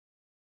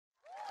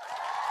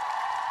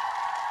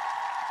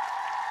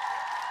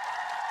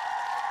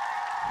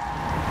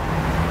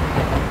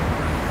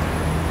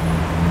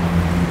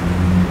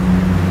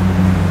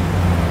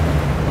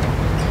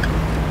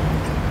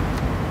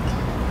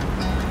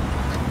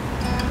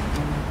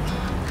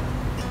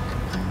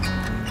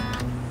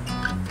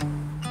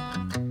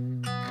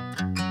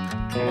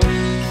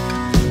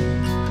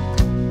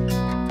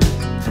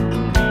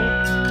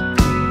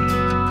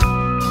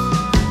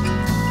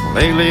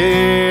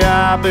Lately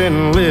I've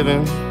been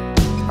living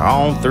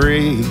on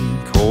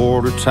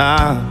 3/4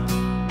 time.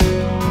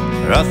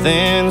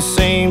 Nothing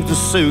seems to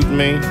suit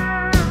me,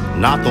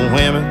 not the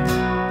women,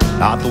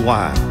 not the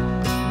wine.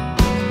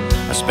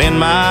 I spend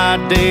my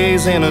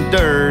days in a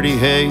dirty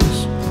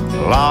haze,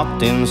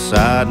 locked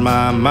inside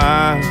my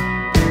mind.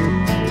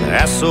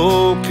 That's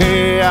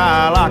okay,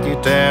 I like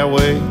it that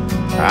way,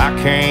 I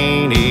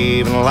can't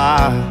even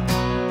lie.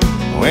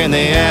 When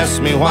they ask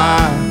me why,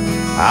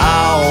 I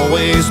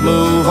always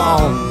move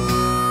on.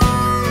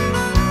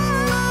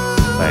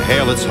 But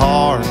hell, it's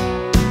hard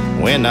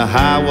when the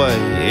highway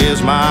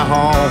is my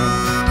home.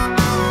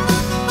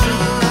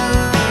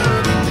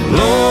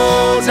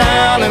 Low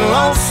down and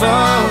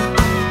lonesome,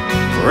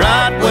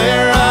 right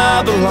where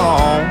I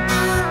belong.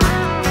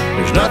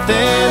 There's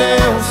nothing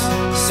else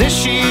since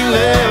she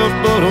left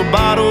but a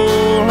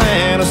bottle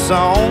and a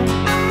song.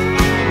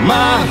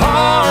 My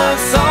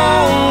heart's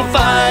on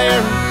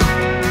fire,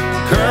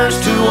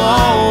 cursed to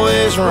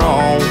always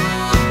wrong.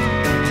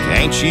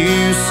 Can't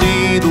you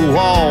see the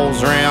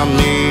walls around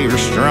me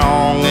are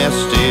strong as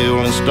steel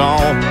and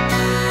stone?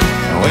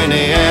 And when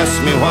they ask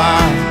me why,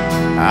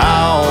 I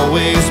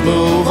always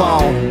move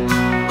on.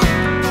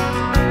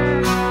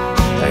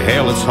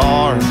 Hell, it's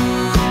hard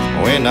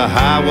when the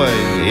highway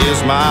is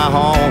my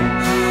home.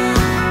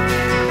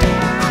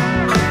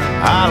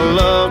 I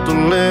love to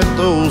let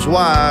those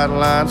white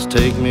lights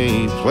take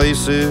me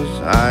places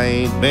I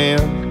ain't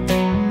been.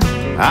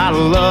 I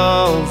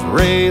love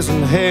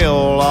raising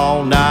hell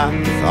all night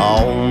with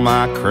all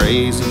my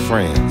crazy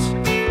friends.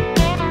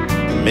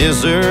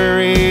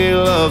 Misery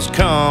loves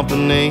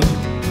company,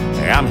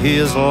 I'm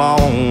his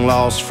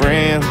long-lost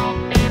friend.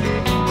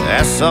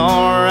 That's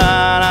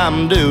alright,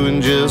 I'm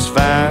doing just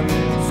fine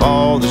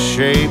for the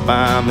shape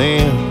I'm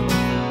in.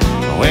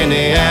 When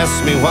they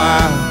ask me why,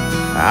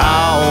 I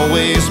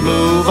always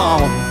move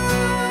on.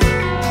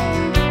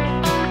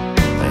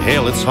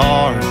 Hell, it's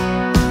hard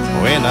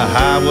when the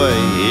highway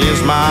is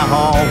my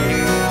home.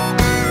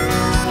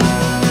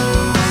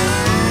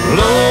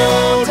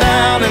 Low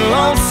down and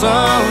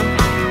lonesome,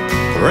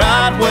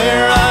 right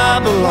where I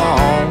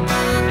belong.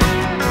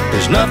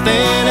 There's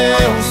nothing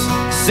else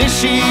since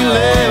she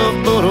left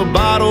but a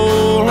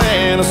bottle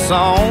and a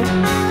song.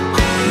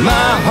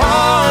 My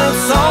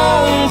heart's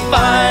on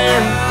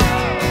fire,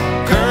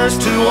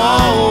 cursed to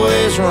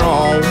always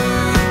wrong.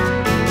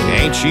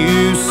 Can't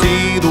you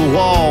see the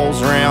walls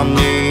around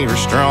me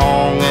are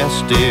strong as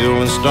steel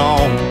and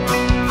stone?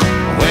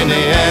 When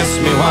they ask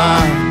me why,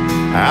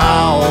 I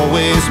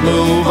always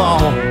move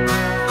on.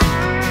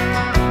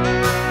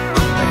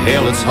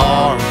 Hell, it's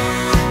hard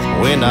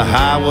when the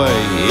highway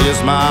is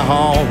my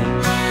home.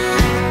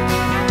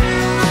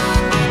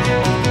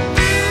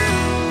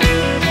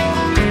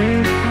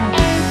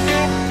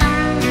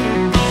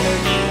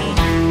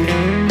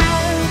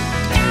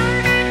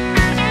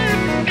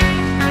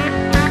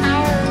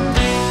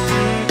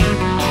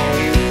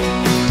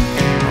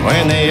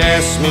 When they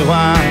ask me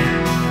why,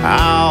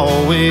 I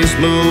always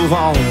move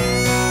on.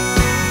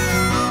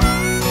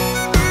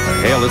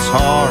 Hell, it's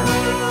hard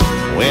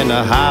when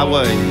the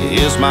highway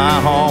is my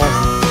home.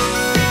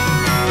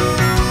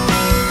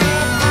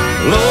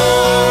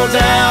 Low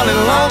down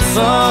and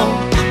lonesome,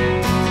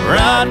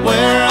 right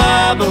where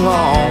I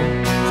belong.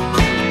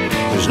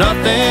 There's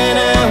nothing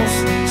else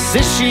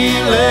since she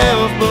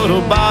left but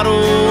a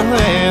bottle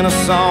and a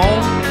song.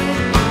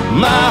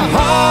 My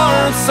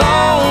heart's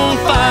on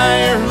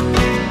fire,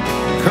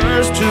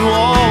 cursed to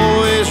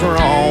always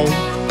wrong.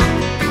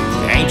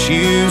 Can't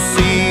you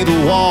see the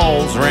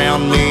walls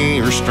around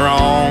me are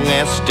strong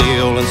as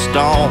steel and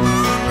stone?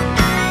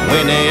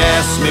 When they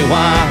ask me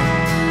why,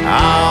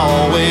 I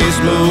always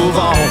move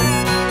on.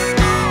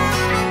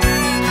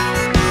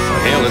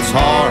 Hell, it's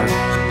hard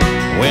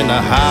when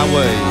the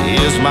highway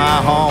is my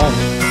home.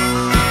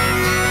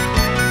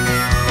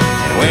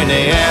 And when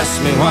they ask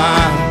me why,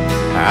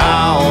 I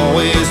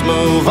always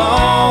move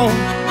on.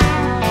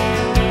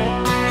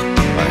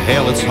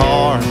 Hell, it's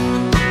hard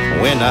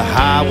when the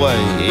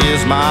highway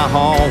is my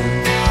home.